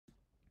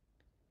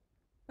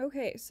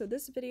Okay, so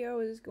this video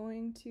is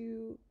going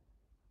to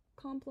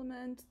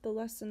complement the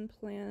lesson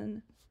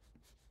plan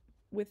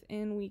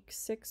within week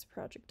 6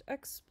 Project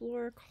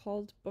Explore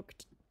called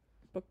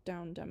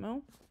Bookdown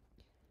Demo.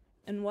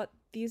 And what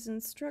these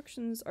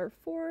instructions are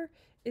for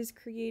is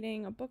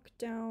creating a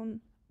Bookdown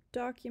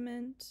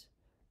document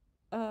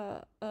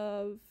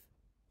of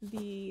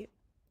the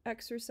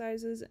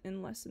exercises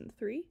in lesson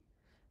 3.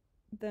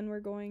 Then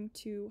we're going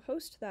to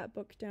host that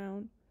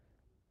Bookdown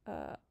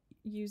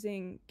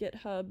using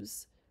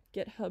GitHub's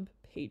GitHub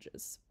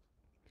pages.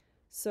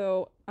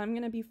 So I'm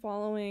going to be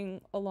following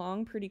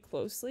along pretty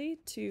closely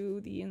to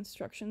the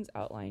instructions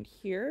outlined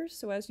here.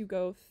 So as you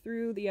go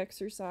through the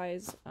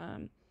exercise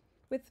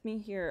with me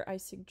here, I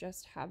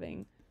suggest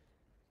having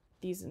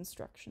these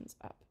instructions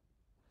up.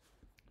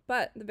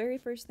 But the very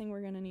first thing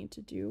we're going to need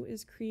to do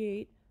is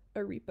create a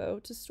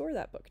repo to store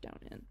that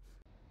Bookdown in.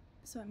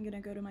 So I'm going to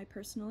go to my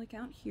personal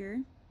account here.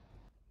 I'm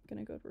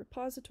going to go to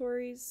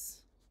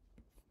repositories,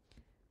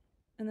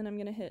 and then I'm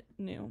going to hit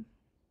new.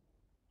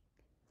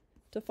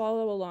 To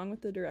follow along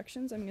with the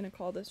directions, I'm going to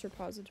call this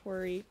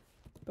repository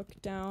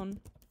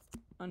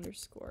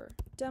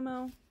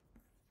bookdown_demo.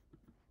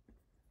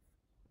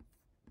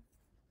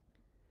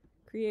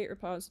 Create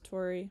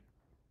repository.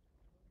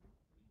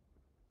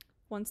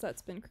 Once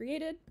that's been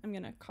created, I'm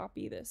going to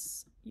copy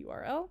this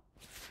URL.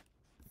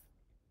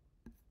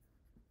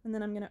 And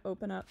then I'm going to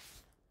open up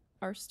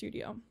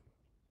RStudio.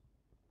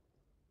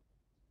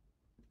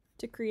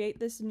 To create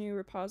this new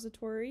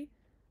repository,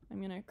 I'm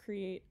going to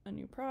create a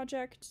new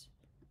project,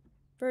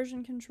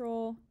 version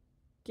control,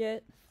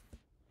 git,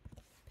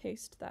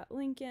 paste that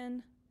link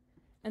in,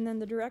 and then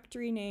the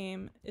directory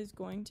name is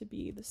going to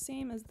be the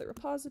same as the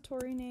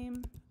repository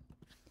name.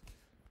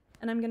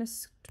 And I'm going to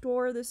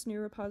store this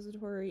new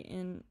repository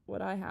in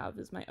what I have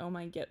is my oh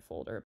my git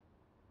folder,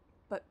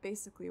 but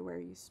basically where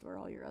you store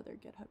all your other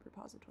GitHub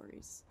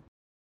repositories.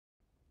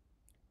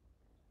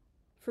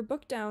 For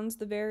Bookdowns,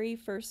 the very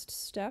first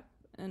step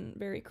and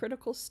very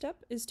critical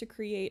step is to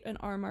create an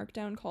R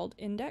markdown called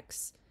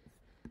index.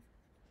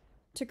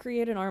 To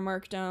create an R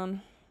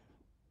markdown,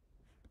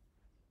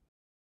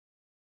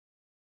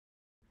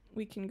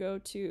 we can go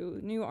to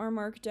new R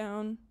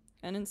markdown,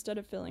 and instead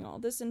of filling all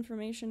this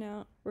information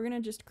out, we're going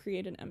to just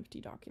create an empty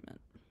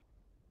document.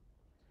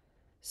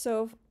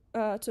 So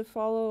to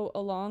follow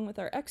along with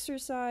our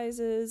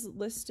exercises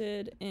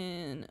listed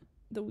in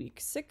the week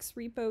 6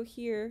 repo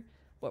here,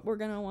 what we're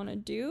going to want to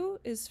do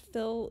is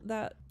fill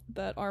that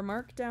R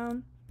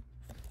markdown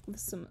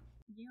with some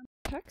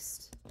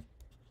text.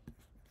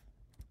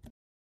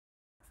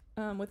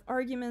 With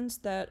arguments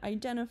that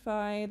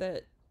identify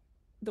that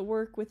the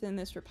work within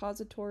this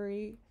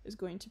repository is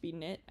going to be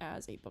knit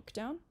as a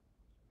Bookdown.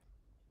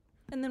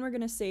 And then we're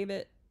going to save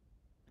it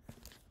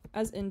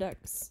as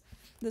index.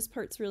 This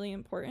part's really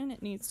important.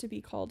 It needs to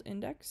be called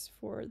index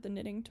for the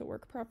knitting to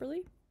work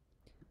properly.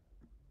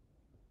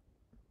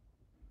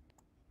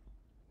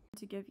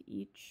 To give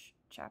each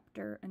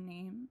chapter a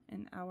name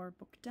in our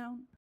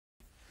Bookdown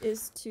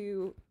is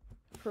to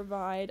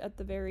provide at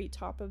the very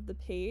top of the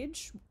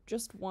page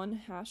just one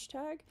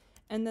hashtag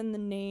and then the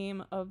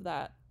name of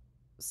that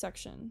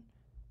section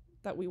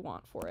that we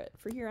want for it.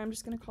 For here, I'm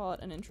just going to call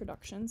it an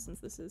introduction since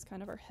this is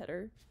kind of our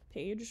header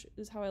page,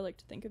 is how I like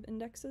to think of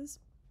indexes.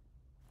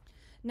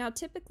 Now,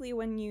 typically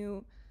when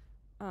you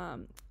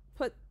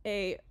put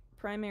a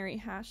primary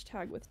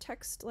hashtag with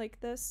text like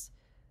this,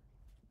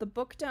 the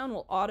Bookdown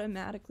will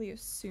automatically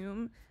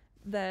assume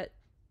that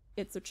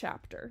it's a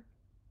chapter.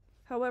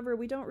 However,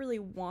 we don't really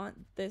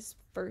want this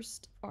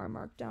first R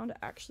markdown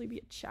to actually be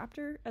a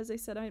chapter. As I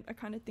said, I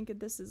kind of think of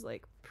this as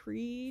like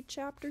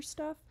pre-chapter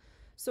stuff.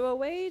 So a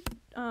way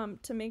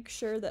to make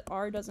sure that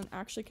R doesn't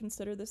actually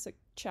consider this a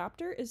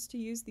chapter is to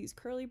use these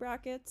curly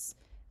brackets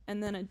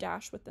and then a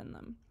dash within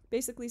them.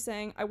 Basically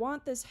saying, I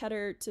want this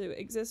header to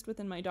exist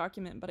within my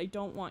document, but I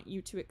don't want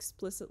you to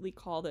explicitly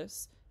call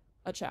this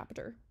a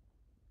chapter.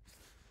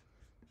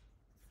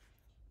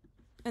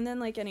 And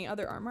then like any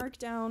other R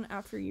markdown,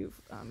 after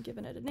you've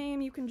given it a name,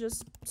 you can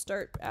just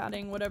start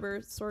adding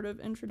whatever sort of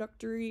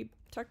introductory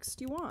text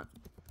you want.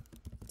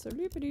 So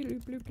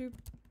loop-a-doo-loop-loop-loop.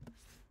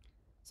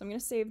 So I'm going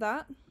to save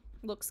that.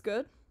 Looks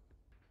good.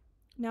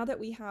 Now that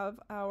we have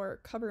our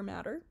cover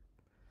matter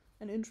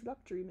and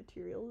introductory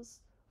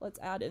materials, let's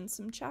add in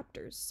some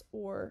chapters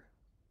or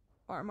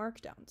R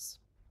markdowns.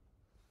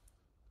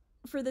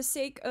 For the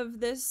sake of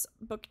this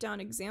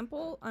Bookdown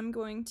example, I'm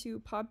going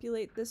to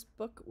populate this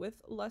book with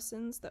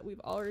lessons that we've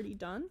already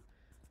done,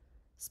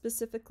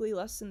 specifically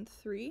lesson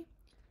 3.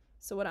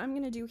 So what I'm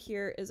going to do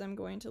here is I'm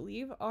going to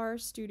leave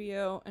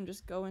RStudio and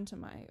just go into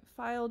my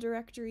file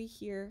directory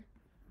here.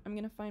 I'm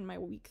going to find my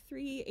week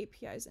 3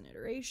 APIs and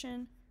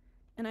iteration,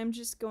 and I'm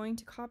just going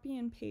to copy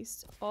and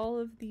paste all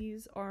of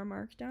these R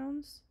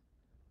markdowns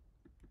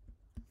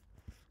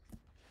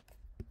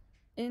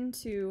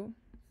into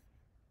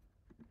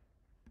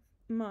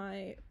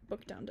my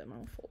Bookdown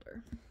Demo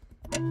folder.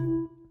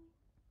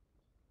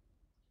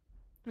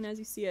 And as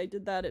you see, I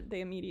did that.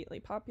 They immediately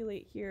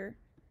populate here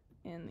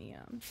in the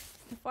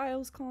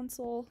files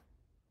console.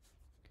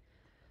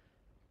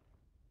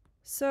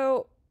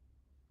 So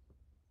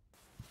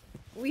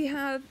we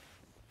have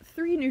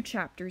 3 new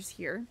chapters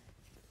here,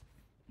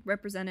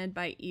 represented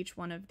by each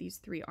one of these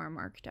 3 R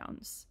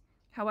markdowns.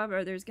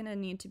 However, there's going to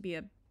need to be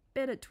a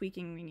bit of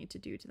tweaking we need to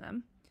do to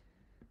them,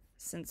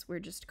 since we're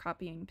just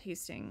copying and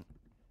pasting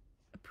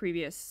a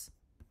previous,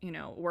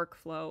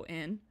 workflow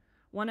in.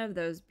 One of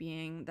those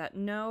being that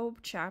no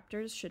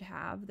chapters should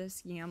have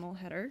this YAML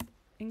header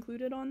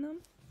included on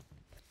them.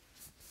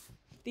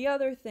 The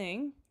other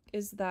thing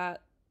is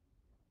that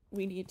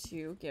we need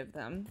to give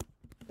them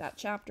that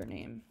chapter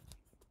name.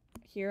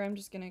 Here I'm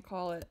just going to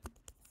call it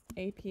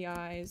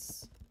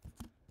APIs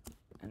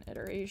and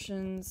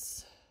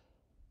iterations.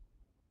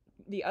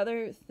 The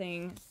other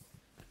thing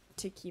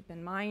to keep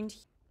in mind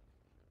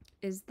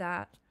is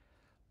that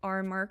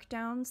our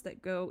markdowns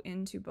that go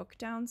into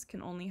Bookdowns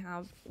can only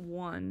have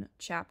one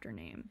chapter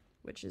name,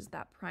 which is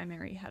that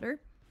primary header.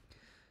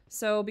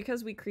 So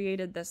because we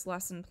created this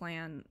lesson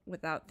plan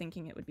without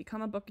thinking it would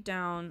become a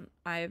Bookdown,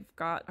 I've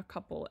got a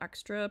couple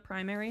extra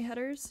primary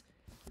headers.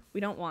 We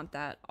don't want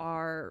that.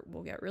 R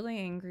will get really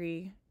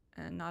angry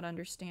and not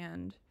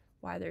understand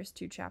why there's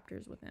 2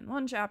 chapters within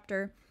 1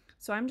 chapter.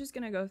 So I'm just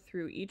going to go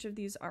through each of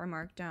these R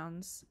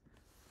markdowns,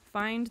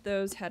 find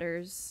those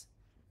headers,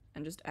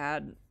 and just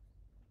add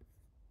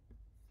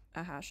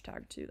a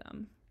hashtag to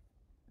them.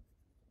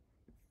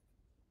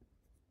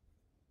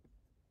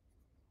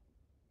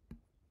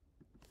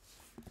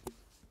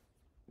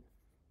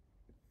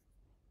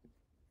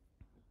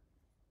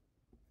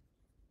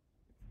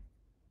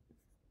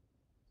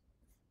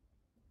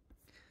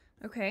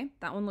 Okay,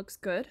 that one looks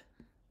good.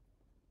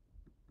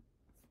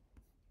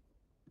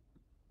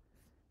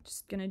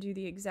 Just gonna do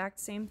the exact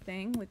same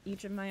thing with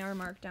each of my R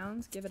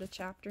markdowns, give it a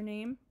chapter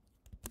name,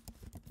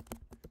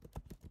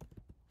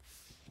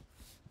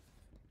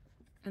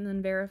 and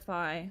then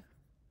verify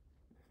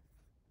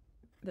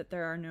that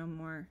there are no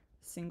more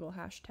single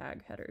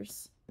hashtag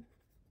headers.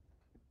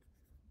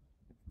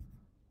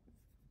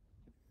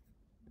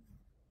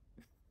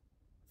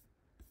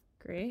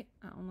 Great,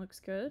 that one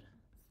looks good.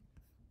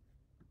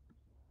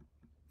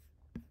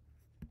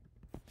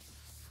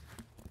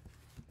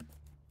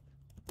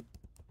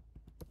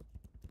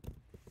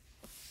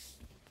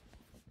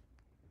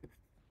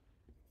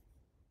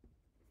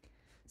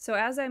 So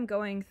as I'm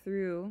going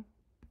through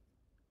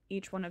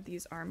each one of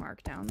these R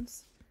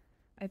markdowns,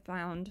 I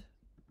found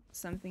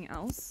something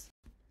else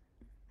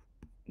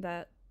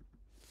that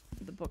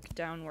the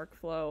Bookdown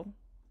workflow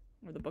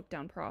or the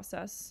Bookdown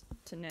process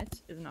to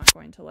knit is not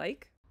going to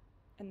like,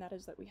 and that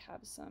is that we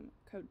have some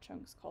code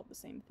chunks called the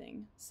same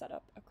thing set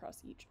up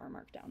across each R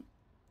markdown.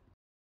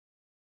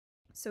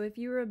 So if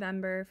you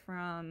remember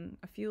from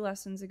a few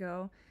lessons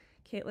ago,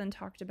 Caitlin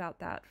talked about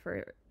that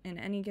for in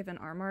any given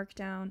R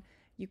markdown,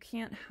 you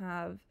can't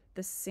have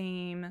the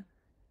same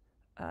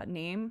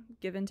name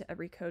given to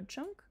every code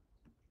chunk.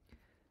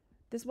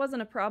 This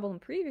wasn't a problem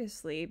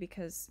previously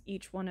because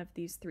each one of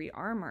these 3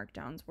 R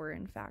markdowns were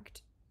in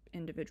fact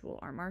individual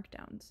R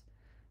markdowns.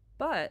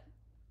 But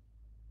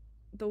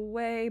the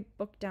way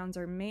Bookdowns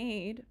are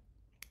made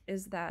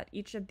is that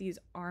each of these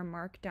R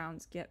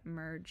markdowns get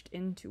merged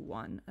into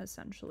one,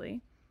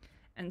 essentially.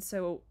 And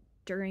so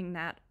during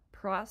that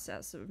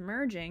process of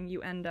merging,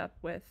 you end up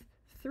with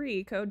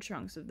 3 code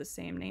chunks of the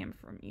same name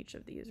from each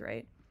of these,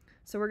 right?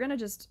 So we're gonna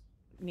just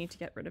need to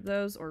get rid of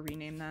those or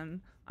rename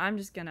them. I'm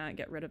just gonna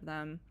get rid of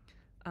them.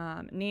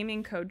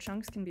 Naming code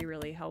chunks can be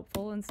really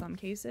helpful in some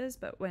cases,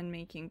 but when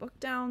making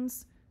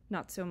Bookdowns,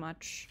 not so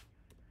much.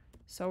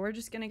 So we're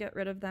just gonna get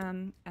rid of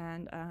them,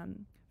 and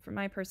from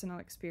my personal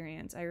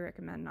experience, I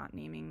recommend not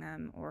naming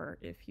them, or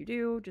if you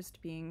do,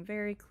 just being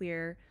very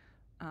clear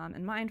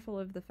and mindful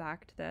of the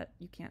fact that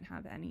you can't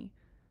have any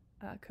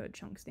code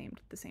chunks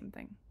named the same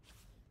thing.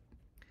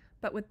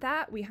 But with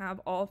that, we have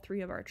all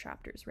 3 of our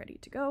chapters ready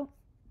to go.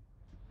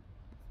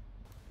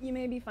 You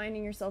may be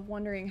finding yourself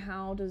wondering,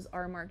 how does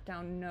R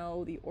Markdown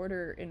know the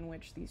order in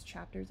which these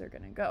chapters are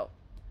going to go?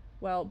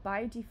 Well,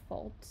 by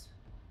default,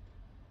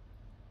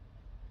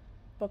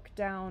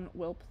 Bookdown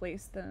will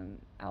place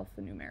them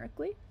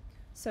alphanumerically.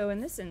 So in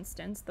this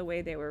instance, the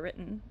way they were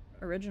written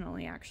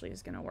originally actually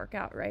is going to work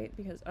out, right?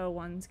 Because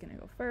O1's going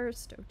to go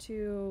first,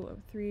 O2,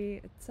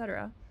 O3,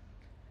 etc.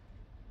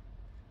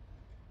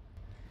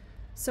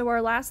 So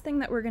our last thing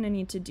that we're going to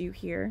need to do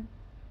here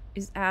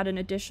is add an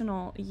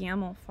additional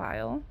YAML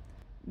file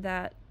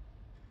that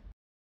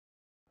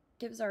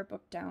gives our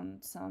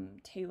Bookdown some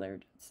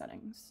tailored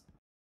settings.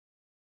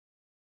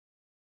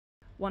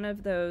 One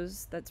of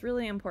those that's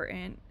really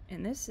important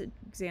in this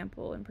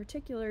example in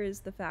particular is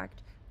the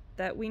fact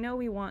that we know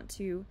we want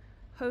to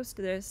host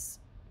this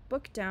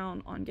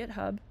Bookdown on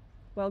GitHub.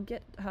 Well,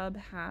 GitHub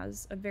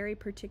has a very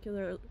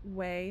particular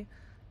way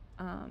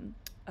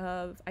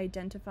of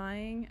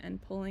identifying and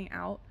pulling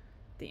out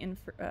the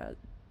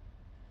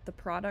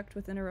product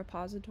within a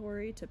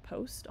repository to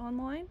post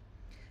online,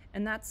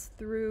 and that's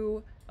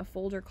through a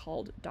folder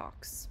called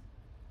docs.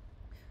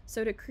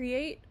 So to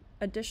create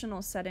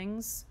additional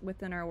settings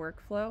within our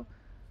workflow,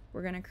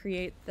 we're going to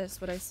create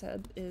this, what I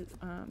said is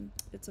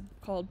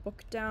called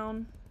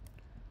bookdown.yaml.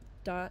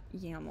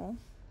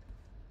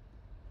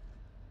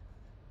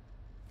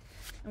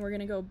 And we're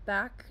going to go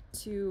back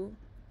to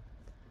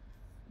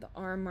the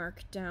R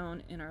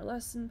markdown in our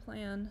lesson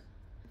plan,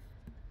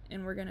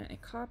 and we're going to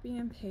copy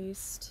and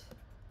paste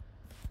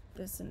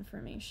this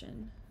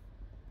information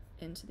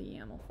into the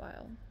YAML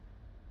file.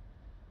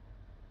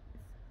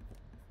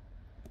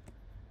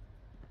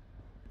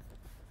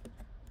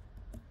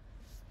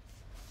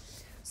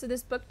 So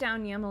this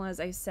Bookdown YAML, as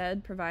I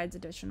said, provides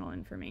additional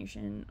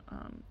information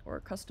or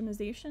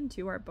customization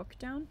to our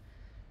Bookdown.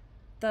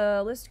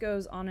 The list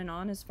goes on and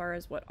on as far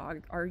as what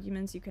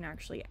arguments you can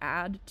actually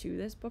add to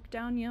this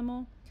Bookdown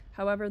YAML.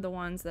 However, the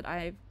ones that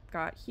I've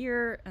got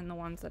here, and the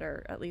ones that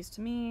are, at least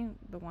to me,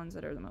 the ones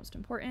that are the most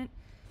important,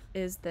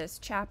 is this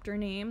chapter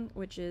name,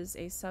 which is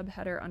a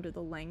subheader under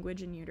the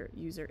language and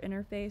user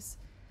interface.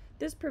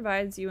 This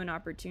provides you an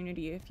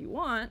opportunity, if you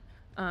want,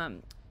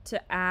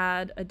 to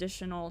add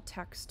additional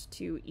text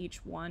to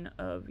each one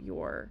of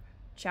your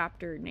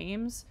chapter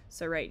names.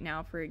 So right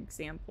now, for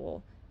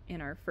example, in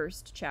our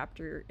first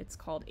chapter, it's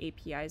called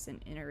APIs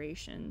and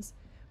Iterations.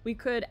 We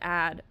could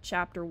add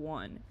chapter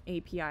 1,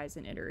 APIs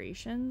and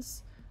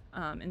Iterations,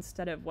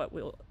 instead of what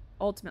will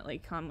ultimately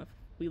come if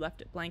we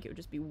left it blank. It would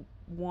just be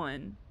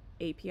 1,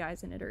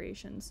 APIs and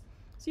Iterations.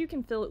 So you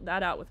can fill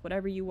that out with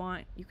whatever you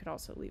want. You could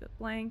also leave it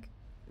blank,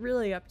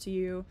 really up to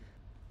you.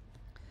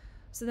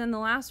 So then the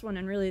last one,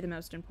 and really the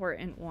most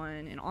important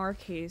one in our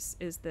case,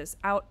 is this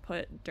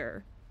output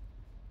dir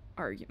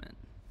argument.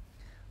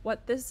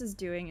 What this is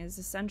doing is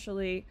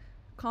essentially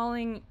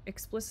calling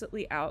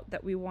explicitly out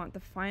that we want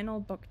the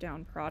final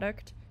Bookdown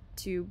product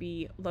to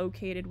be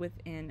located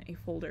within a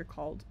folder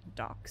called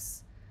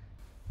docs.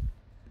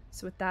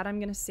 So with that, I'm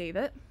going to save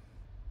it.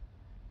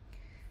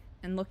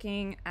 And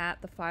looking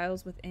at the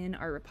files within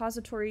our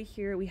repository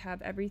here, we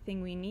have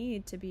everything we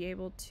need to be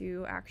able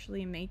to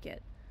actually make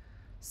it.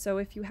 So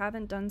if you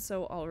haven't done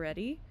so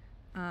already,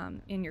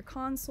 in your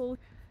console,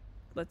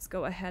 let's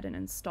go ahead and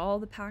install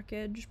the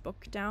package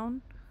Bookdown.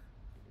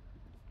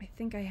 I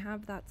think I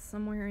have that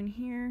somewhere in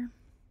here.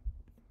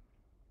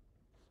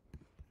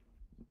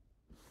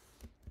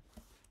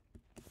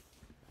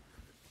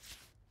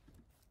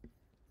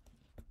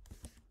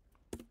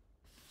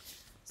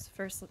 So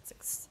first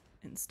let's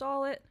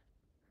install it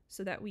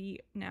so that we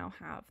now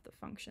have the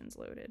functions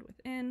loaded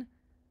within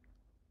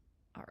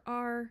our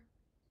R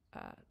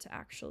to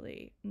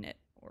actually knit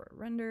or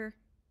render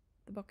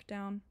the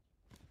Bookdown.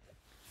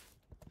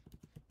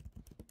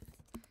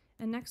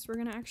 And next we're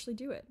going to actually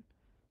do it.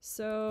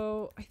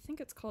 So I think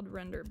it's called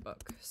render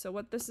book. So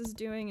what this is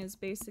doing is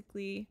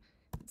basically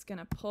it's going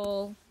to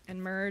pull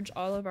and merge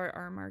all of our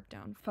R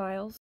markdown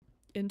files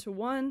into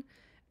one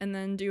and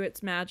then do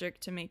its magic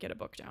to make it a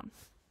Bookdown.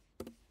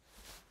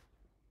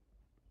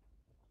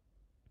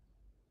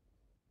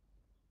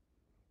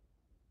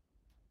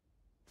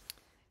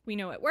 We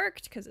know it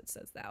worked because it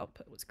says the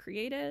output was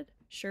created.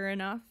 Sure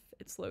enough,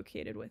 it's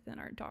located within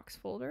our docs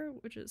folder,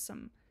 which is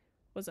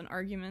was an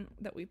argument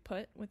that we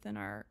put within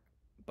our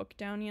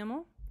Bookdown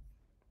YAML.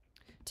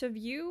 To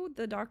view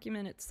the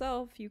document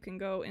itself, you can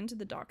go into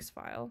the docs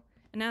file,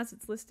 and as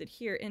it's listed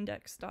here,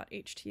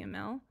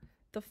 index.html,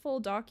 the full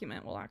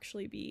document will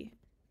actually be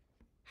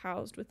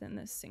housed within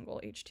this single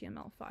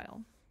HTML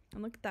file.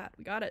 And look at that,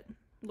 we got it.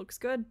 Looks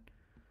good.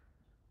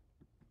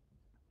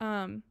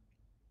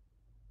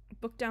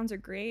 Bookdowns are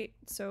great,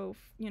 so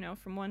you know,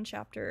 from one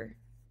chapter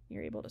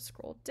you're able to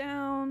scroll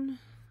down,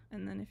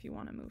 and then if you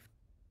want to move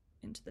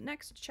into the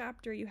next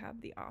chapter, you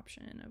have the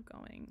option of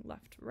going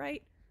left to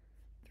right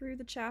through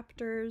the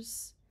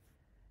chapters.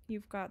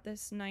 You've got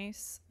this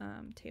nice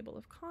table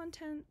of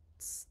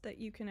contents that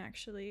you can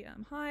actually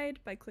hide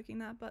by clicking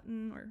that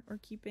button or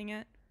keeping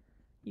it.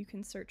 You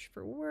can search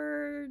for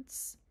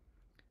words.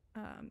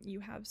 You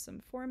have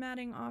some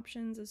formatting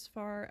options as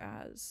far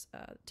as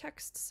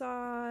text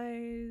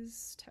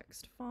size,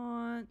 text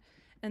font,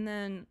 and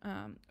then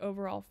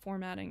overall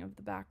formatting of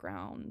the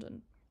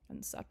background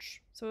and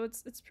such. So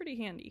it's pretty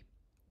handy.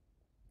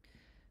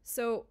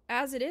 So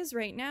as it is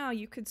right now,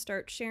 you could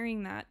start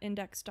sharing that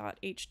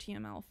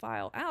index.html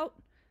file out,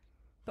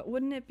 but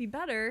wouldn't it be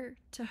better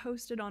to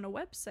host it on a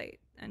website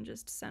and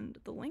just send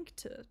the link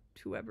to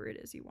whoever it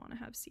is you want to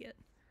have see it?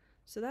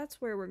 So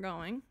that's where we're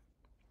going.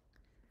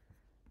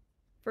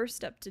 First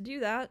step to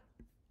do that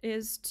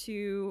is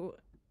to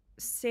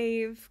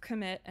save,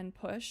 commit, and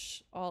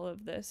push all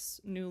of this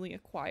newly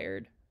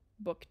acquired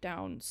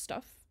Bookdown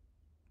stuff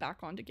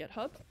back onto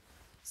GitHub.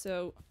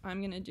 So I'm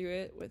going to do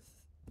it with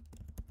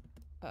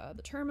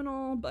the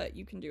terminal, but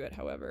you can do it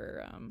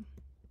however.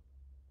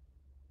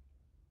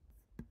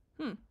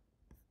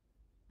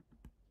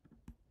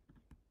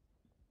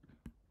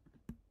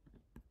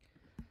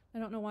 I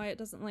don't know why it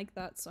doesn't like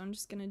that, so I'm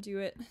just going to do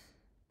it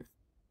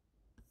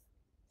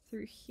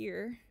through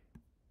here.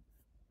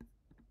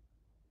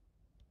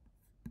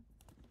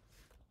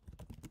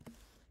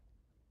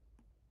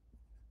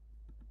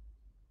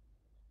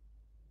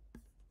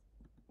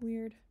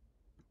 Weird.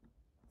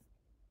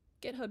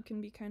 GitHub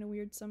can be kind of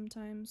weird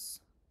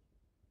sometimes.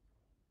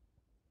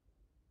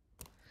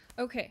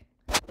 Okay,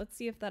 let's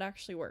see if that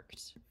actually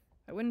worked.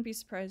 I wouldn't be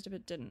surprised if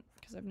it didn't,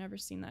 because I've never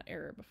seen that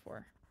error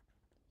before.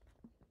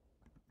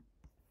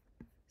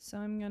 So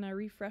I'm gonna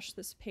refresh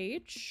this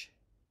page.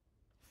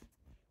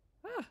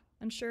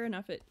 And sure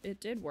enough, it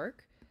did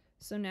work.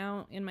 So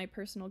now in my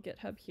personal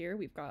GitHub here,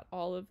 we've got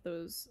all of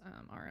those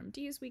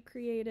RMDs we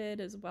created,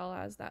 as well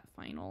as that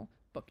final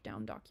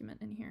Bookdown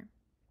document in here.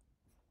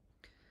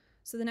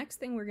 So the next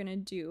thing we're gonna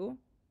do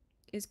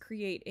is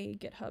create a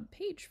GitHub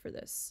page for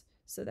this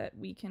so that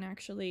we can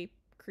actually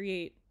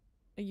create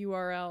a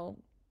URL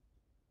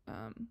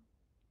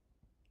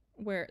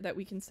that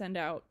we can send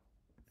out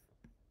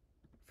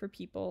for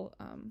people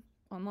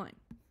online.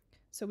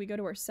 So we go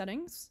to our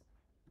settings,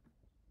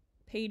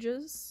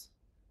 pages.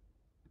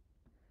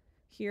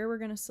 Here we're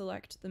going to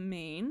select the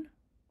main,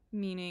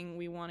 meaning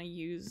we want to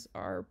use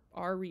our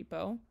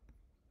repo.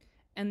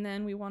 And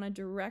then we want to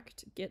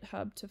direct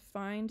GitHub to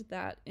find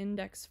that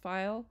index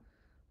file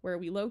where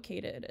we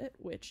located it,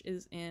 which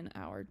is in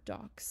our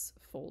docs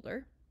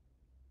folder.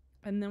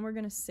 And then we're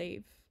going to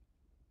save.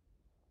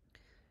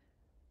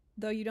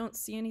 Though you don't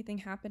see anything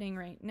happening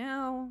right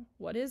now,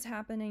 what is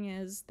happening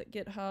is that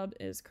GitHub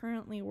is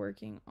currently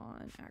working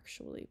on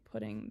actually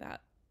putting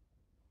that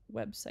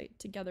website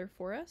together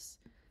for us.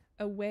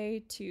 A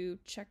way to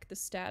check the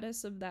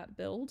status of that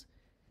build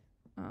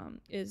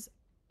is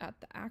at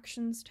the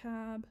Actions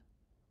tab.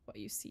 What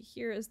you see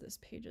here is this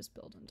page's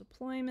build and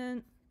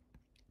deployment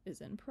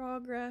is in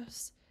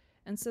progress.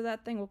 And so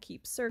that thing will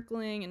keep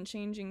circling and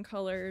changing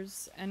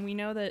colors. And we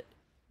know that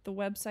the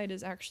website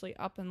is actually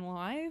up and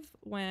live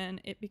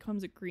when it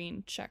becomes a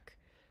green check,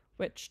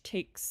 which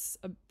takes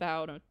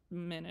about a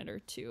minute or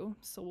two.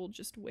 So we'll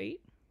just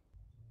wait.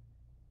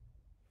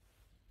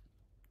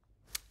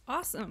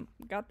 Awesome,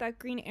 got that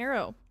green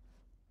arrow.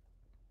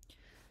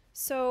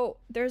 So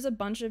there's a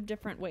bunch of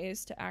different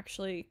ways to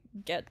actually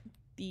get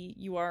the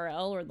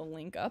URL or the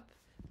link up,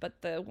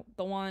 but the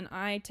one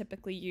I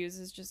typically use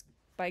is just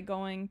by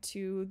going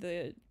to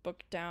the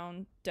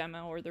Bookdown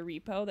Demo or the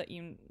repo that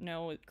you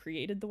know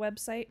created the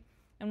website.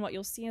 And what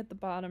you'll see at the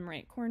bottom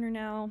right corner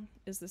now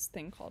is this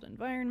thing called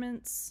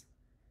environments.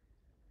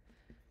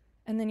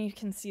 And then you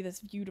can see this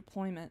view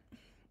deployment.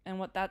 And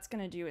what that's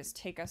going to do is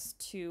take us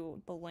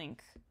to the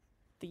link,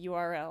 the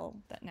URL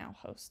that now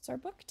hosts our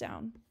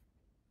Bookdown.